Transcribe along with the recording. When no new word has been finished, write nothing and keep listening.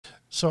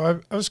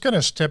So I was going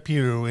to step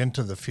you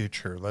into the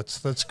future.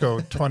 Let's go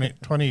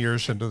 20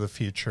 years into the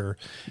future.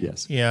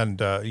 Yes.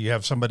 And you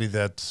have somebody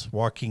that's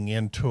walking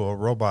into a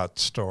robot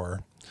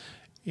store,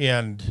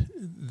 and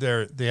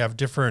they have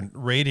different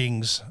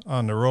ratings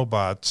on the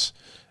robots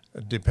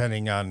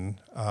depending on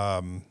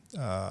how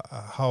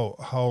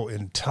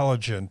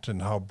intelligent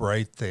and how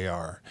bright they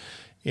are.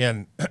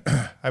 And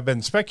I've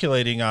been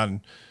speculating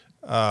on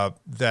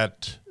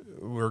that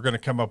we're going to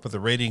come up with a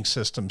rating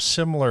system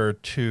similar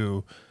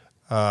to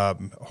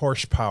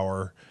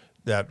horsepower,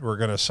 that we're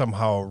going to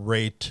somehow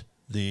rate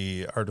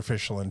the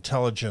artificial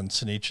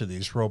intelligence in each of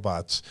these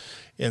robots.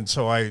 And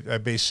so I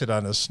base it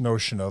on this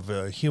notion of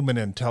a human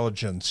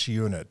intelligence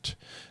unit.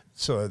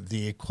 So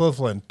the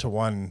equivalent to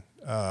one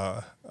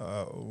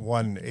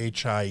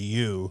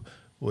HIU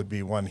would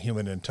be one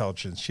human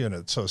intelligence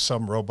unit. So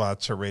some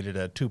robots are rated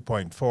at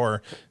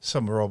 2.4,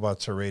 some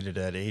robots are rated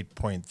at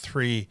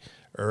 8.3,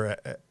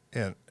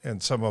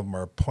 and some of them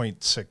are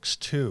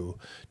 0.62,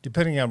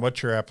 depending on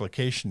what your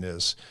application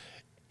is.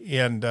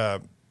 And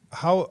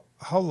how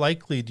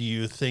likely do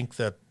you think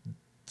that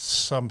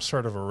some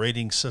sort of a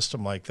rating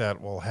system like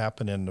that will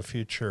happen in the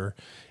future?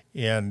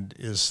 And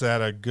is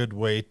that a good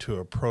way to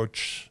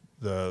approach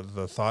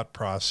the thought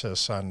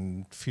process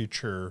on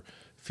future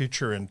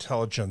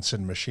intelligence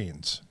in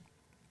machines?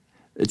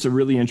 It's a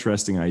really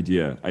interesting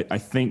idea. I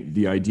think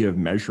the idea of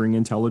measuring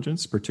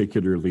intelligence,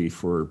 particularly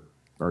for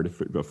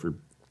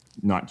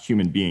not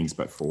human beings,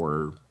 but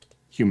for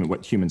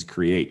what humans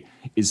create,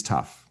 is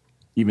tough,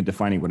 even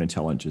defining what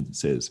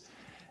intelligence is.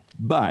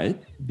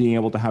 But being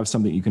able to have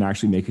something you can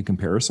actually make a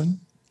comparison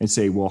and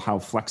say, well, how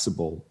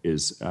flexible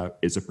is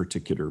a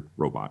particular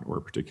robot or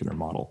a particular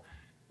model?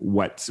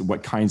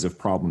 What kinds of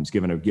problems,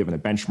 given a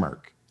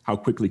benchmark, how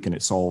quickly can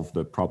it solve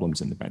the problems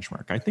in the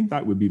benchmark? I think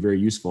that would be very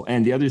useful.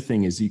 And the other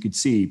thing is, you could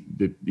see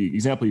the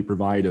example you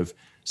provide of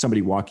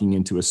somebody walking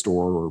into a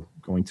store or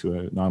going to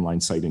an online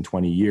site in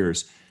 20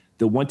 years.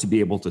 They'll want to be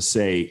able to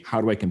say,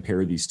 how do I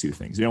compare these two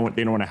things? They don't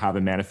want to have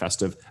a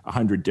manifest of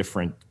 100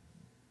 different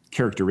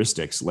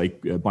characteristics,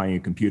 like buying a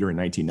computer in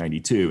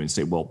 1992 and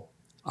say, well,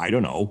 I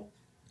don't know.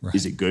 Right.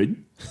 Is it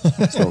good?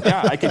 So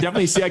yeah, I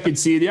could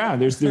see, yeah,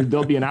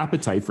 there'll be an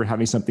appetite for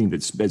having something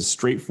that's as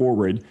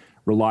straightforward,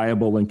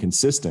 reliable, and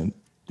consistent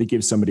that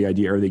gives somebody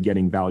idea, are they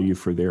getting value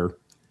for the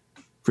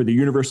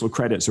universal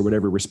credits or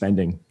whatever we're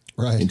spending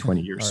in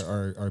 20 years.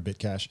 Our bit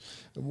cash.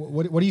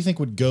 What do you think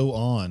would go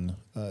on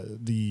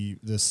the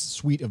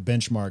suite of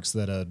benchmarks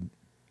that a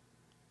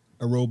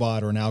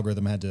robot or an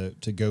algorithm had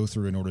to go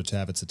through in order to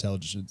have its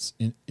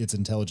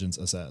intelligence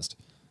assessed?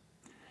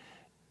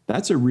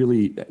 That's a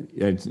really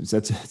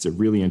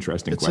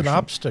interesting question. It's an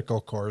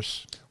obstacle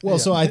course. Well,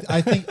 so I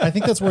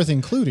think that's worth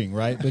including,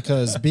 right?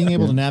 Because being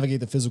able to navigate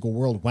the physical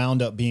world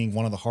wound up being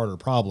one of the harder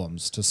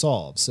problems to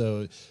solve.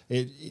 So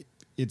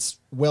it's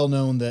well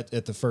known that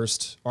at the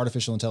first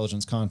artificial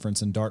intelligence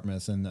conference in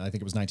Dartmouth, and I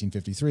think it was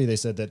 1953, they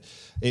said that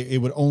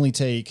it would only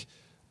take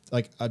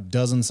like a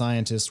dozen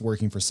scientists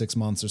working for 6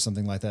 months or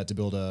something like that to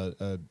build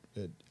a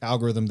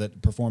algorithm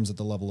that performs at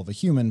the level of a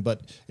human.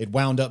 But it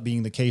wound up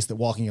being the case that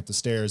walking up the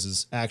stairs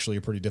is actually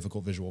a pretty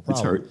difficult visual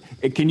problem. It's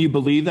hard. Can you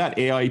believe that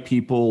AI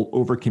people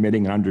overcommitting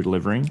and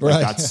under-delivering? Right.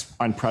 That's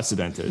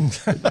unprecedented.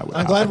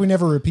 I'm glad we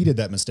never repeated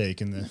that mistake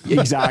in the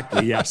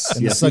exactly. Yes.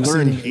 Yes.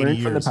 Learn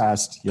from the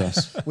past.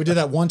 Yes. We did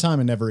that one time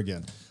and never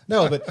again.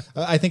 No, but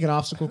I think an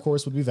obstacle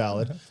course would be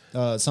valid.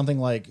 Something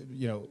like,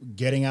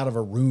 getting out of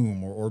a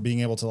room or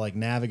being able to like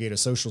navigate a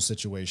social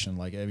situation.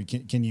 Like,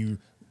 can you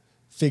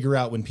figure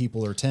out when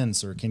people are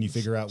tense, or can you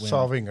figure out when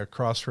solving a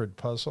crossword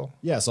puzzle?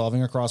 Yeah,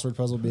 solving a crossword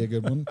puzzle would be a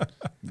good one.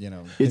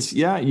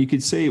 You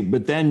could say,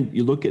 but then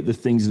you look at the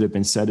things that have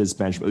been said as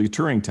benchmark. The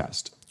Turing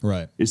test,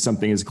 right,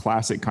 is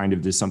classic kind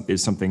of is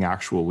something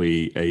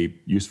actually a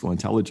useful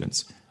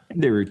intelligence.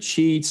 And there are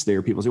cheats. There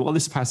are people say, well,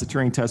 this passed the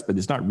Turing test, but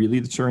it's not really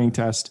the Turing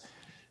test.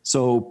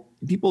 So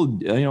people,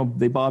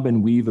 they bob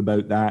and weave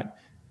about that.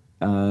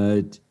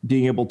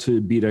 Being able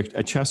to beat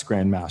a chess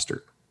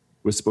grandmaster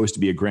was supposed to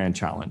be a grand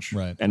challenge.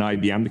 Right. And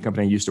IBM, the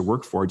company I used to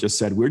work for, just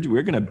said, we're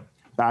going to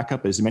back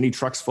up as many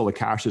trucks full of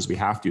cash as we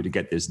have to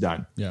get this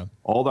done. Yeah.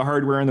 All the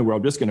hardware in the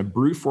world, just going to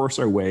brute force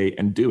our way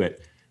and do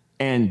it.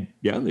 And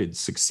yeah, it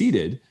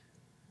succeeded,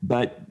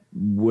 but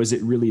was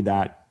it really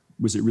that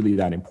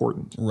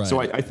important? Right.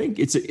 So I think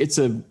it's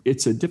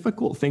a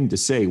difficult thing to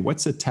say.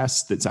 What's a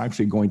test that's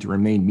actually going to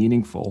remain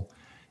meaningful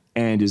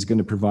and is going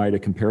to provide a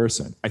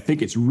comparison? I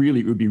think it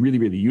would be really,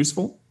 really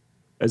useful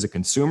as a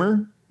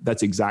consumer.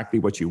 That's exactly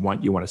what you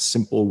want. You want a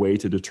simple way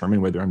to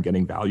determine whether I'm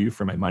getting value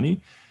for my money.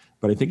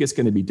 But I think it's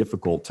going to be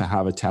difficult to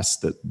have a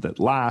test that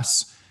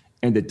lasts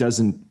and that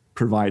doesn't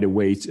provide a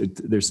way to,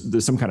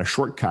 there's some kind of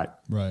shortcut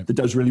that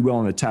does really well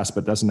on the test,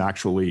 but doesn't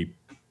actually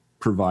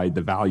provide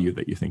the value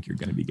that you think you're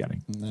going to be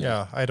getting.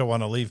 Yeah, I don't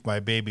want to leave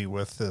my baby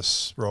with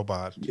this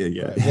robot.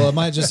 Yeah. Well, it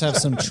might just have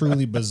some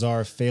truly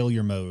bizarre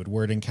failure mode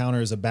where it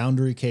encounters a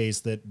boundary case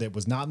that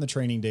was not in the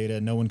training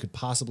data, no one could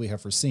possibly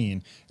have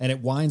foreseen, and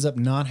it winds up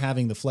not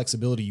having the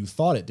flexibility you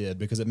thought it did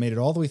because it made it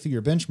all the way through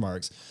your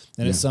benchmarks,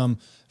 and it's some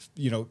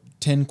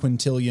 10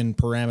 quintillion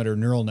parameter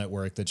neural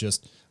network that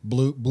just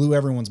blew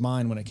everyone's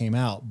mind when it came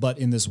out. But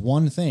in this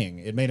one thing,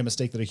 it made a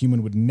mistake that a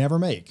human would never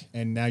make.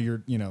 And now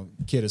your,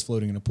 kid is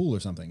floating in a pool or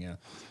something. Yeah.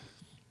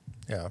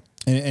 Yeah.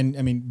 And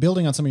I mean,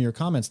 building on some of your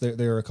comments,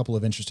 there are a couple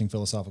of interesting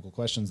philosophical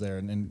questions there.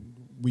 And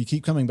we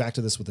keep coming back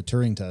to this with the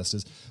Turing test,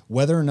 is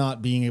whether or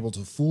not being able to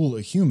fool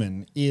a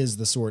human is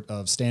the sort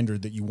of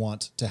standard that you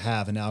want to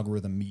have an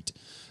algorithm meet.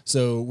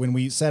 So when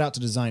we set out to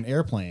design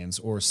airplanes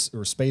or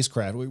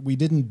spacecraft, we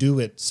didn't do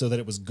it so that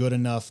it was good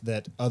enough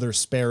that other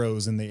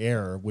sparrows in the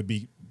air would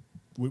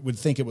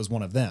think it was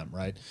one of them,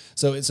 right?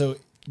 So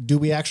do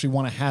we actually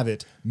want to have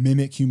it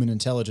mimic human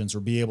intelligence or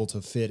be able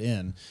to fit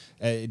in?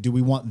 Do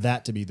we want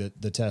that to be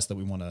the test that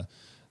we want to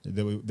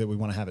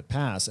have it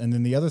pass? And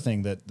then the other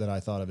thing that I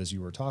thought of as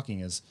you were talking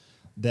is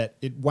that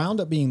it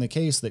wound up being the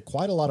case that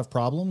quite a lot of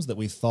problems that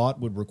we thought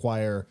would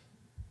require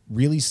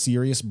really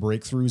serious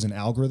breakthroughs in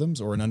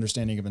algorithms or an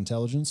understanding of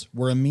intelligence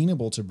were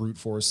amenable to brute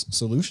force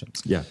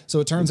solutions. Yeah. So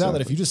it turns out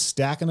that if you just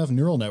stack enough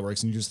neural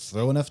networks and you just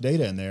throw enough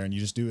data in there and you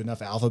just do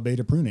enough alpha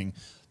beta pruning,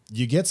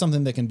 you get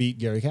something that can beat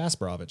Garry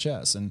Kasparov at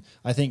chess. And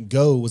I think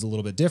Go was a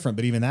little bit different,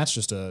 but even that's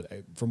just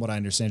from what I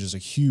understand, just a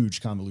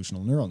huge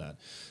convolutional neural net.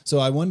 So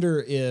I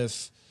wonder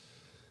if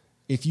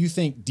you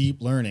think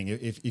deep learning,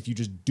 if you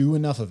just do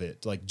enough of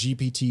it, like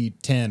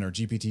GPT-10 or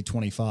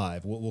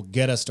GPT-25, will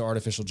get us to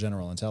artificial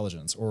general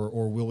intelligence,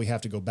 or will we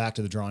have to go back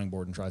to the drawing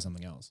board and try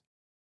something else?